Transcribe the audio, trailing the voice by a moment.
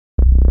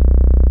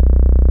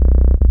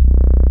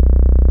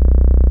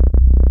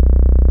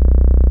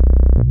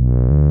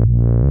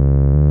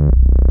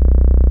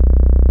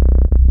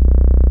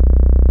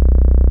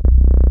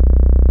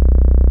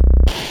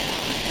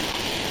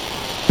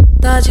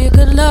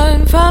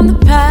learn from the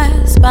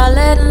past by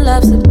letting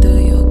love slip through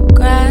your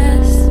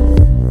grasp.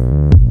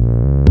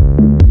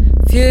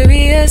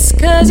 Furious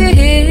cause you're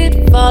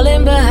hid,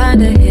 falling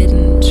behind a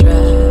hidden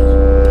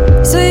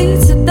trap. Sweet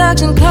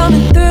seduction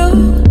coming through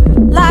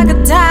like a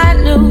tide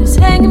noose,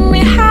 hanging me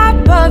high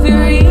above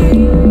your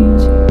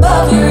reach,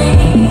 above your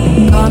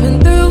reach. Coming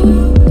through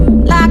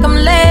like I'm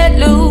let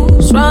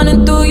loose,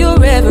 running through your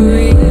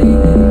reverie.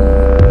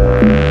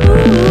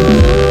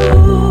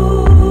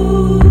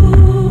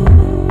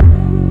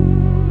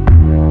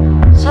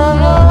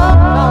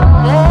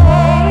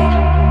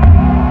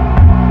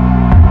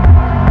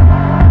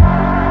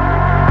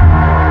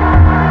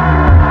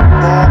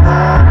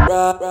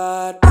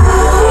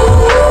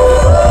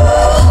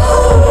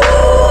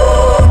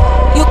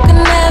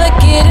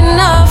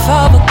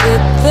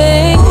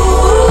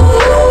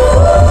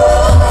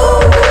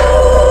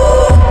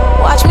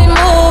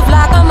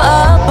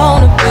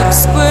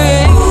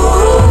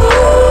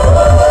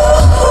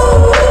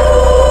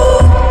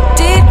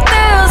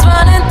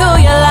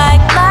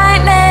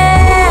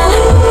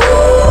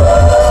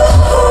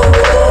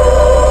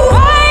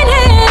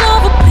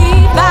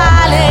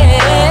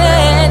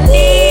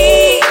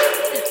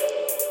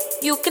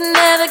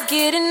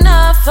 Get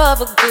enough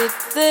of a good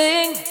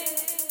thing.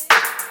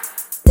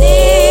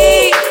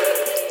 Need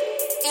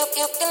you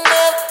can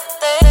never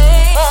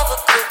think of a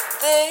good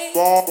thing.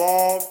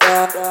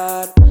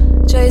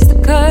 Trace the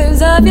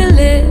curves of your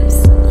lips,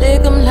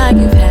 lick them like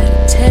you've had a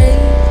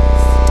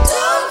taste.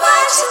 Don't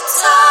bite your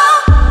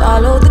tongue.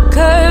 Follow the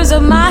curves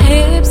of my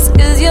hips,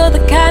 cause you're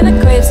the kind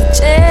that craves a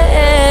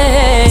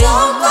change.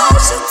 Don't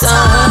bite your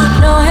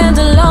tongue. No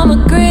handle on my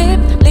grip,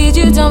 lead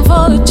you down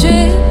for a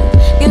trip.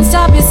 Can't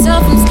stop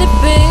yourself from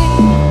slipping.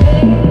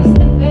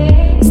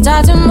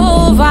 Start to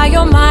move while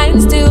your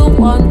mind's still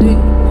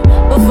wandering.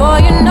 Before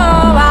you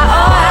know, I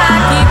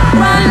keep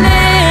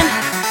running.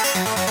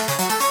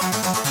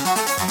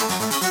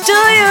 Do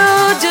you?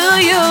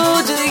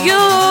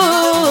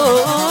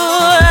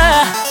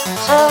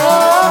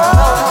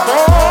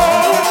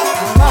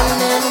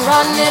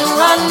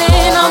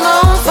 Running, I'm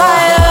on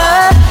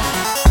fire.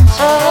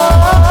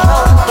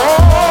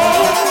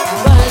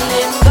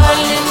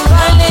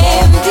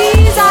 Running,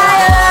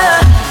 desire.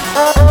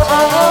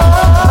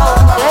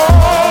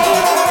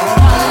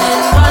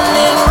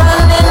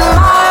 Running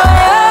my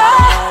way.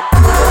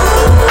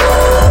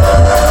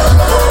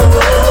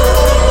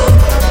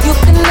 You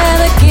can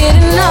never get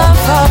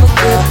enough of a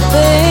good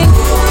thing.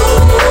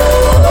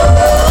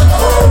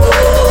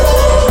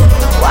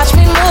 Watch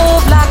me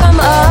move like I'm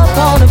up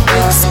on a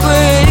big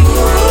screen.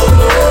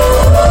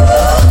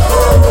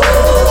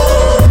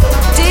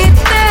 Deep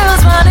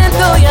thrills running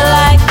through you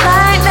like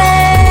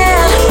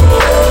lightning.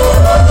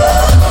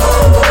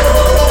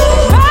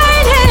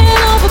 Riding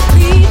over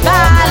Plead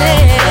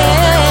Valley.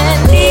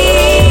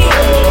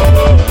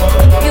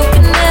 You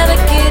can never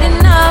get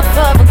enough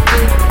of a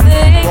good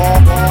thing.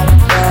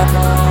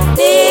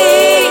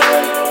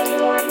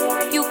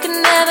 You can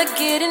never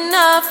get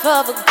enough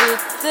of a good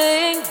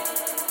thing.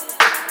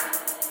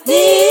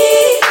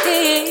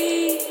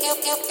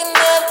 You can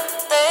never